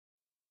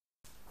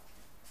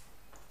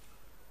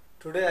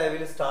Today I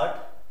will start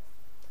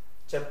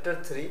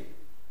chapter 3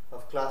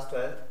 of class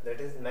 12, that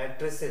is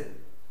matrices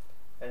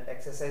and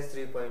exercise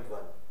 3.1.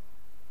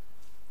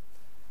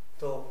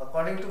 So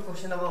according to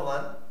question number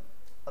 1,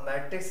 a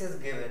matrix is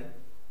given.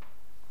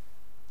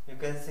 You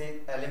can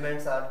see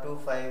elements are 2,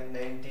 5,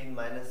 19,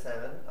 minus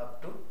 7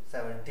 up to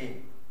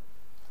 17.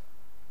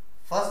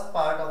 First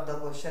part of the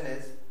question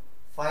is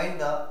find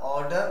the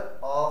order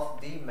of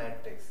the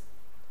matrix.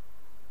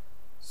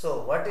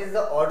 So what is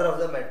the order of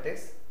the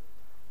matrix?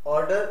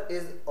 Order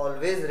is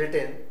always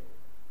written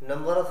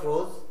number of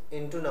rows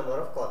into number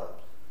of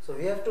columns. So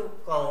we have to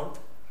count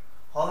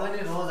how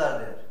many rows are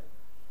there.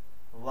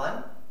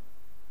 1,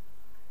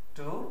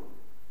 2,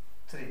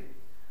 3.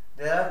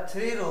 There are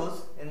 3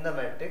 rows in the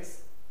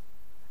matrix.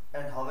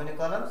 And how many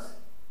columns?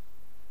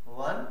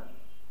 1,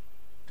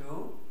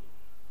 2,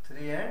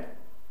 3 and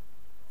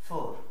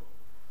 4.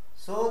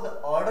 So the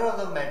order of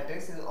the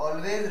matrix is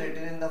always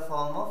written in the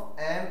form of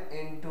m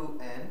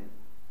into n,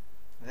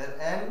 where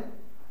m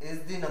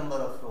is the number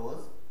of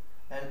rows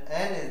and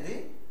n is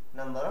the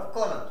number of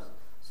columns.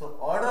 So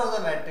order of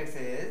the matrix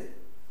is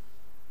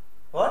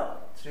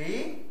what?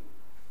 3,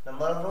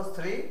 number of rows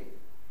 3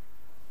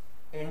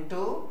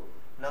 into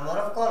number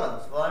of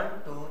columns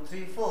 1, 2,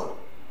 3, 4.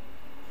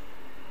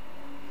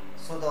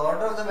 So the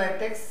order of the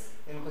matrix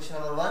in question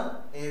number 1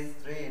 is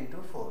 3 into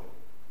 4.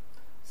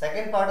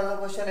 Second part of the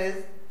question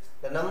is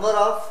the number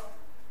of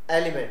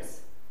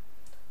elements.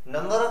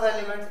 Number of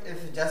elements,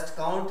 if you just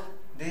count,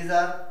 these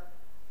are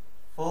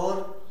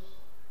 4,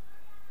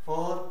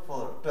 4,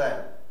 4,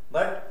 12.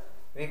 But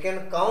we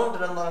can count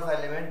number of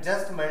elements,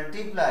 just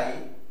multiply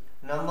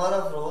number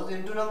of rows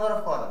into number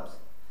of columns.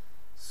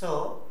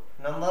 So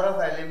number of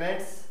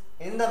elements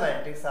in the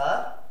matrix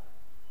are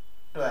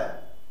 12.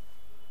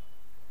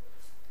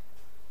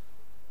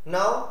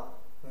 Now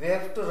we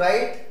have to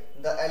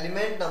write the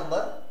element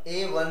number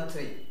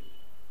A13.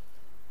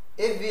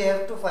 If we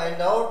have to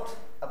find out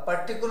a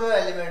particular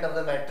element of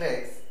the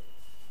matrix,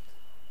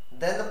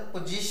 then the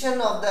position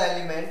of the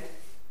element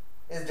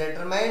is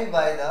determined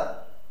by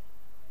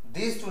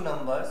these two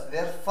numbers,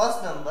 where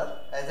first number,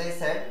 as I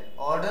said,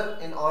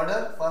 in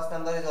order, first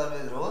number is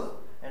always rows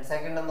and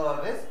second number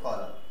always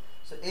column.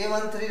 So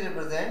A13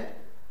 represent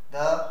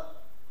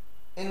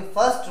in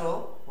first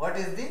row, what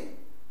is the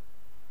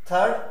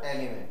third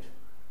element?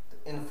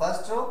 In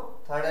first row,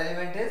 third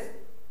element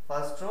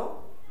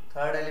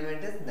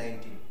is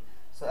 19.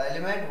 So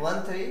element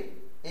 13,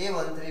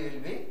 A13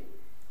 will be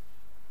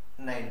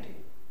 19.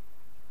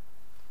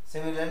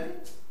 Similarly,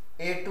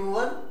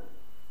 A21,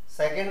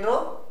 second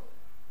row,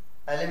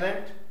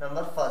 element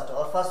number first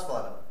or first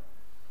column.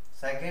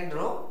 Second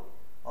row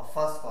of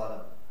first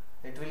column.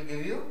 It will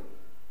give you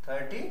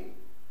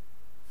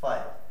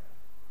 35.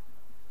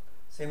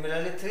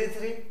 Similarly,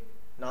 3,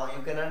 now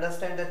you can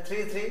understand that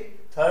 3,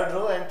 third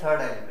row and third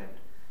element.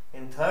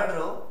 In third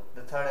row,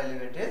 the third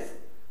element is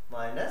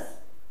minus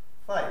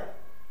 5.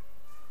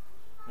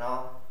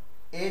 Now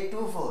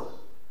A24,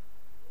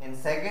 in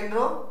second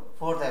row,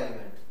 fourth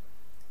element.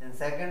 In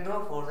second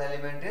row, fourth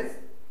element is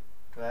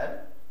 12.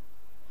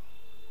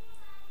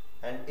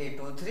 And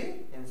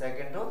A23, in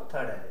second row,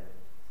 third element.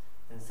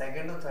 In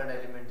second row, third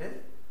element is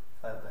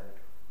 5 by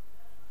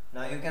 2.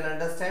 Now you can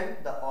understand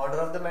the order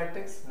of the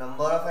matrix,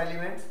 number of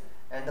elements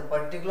and the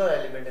particular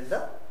element in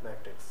the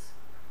matrix.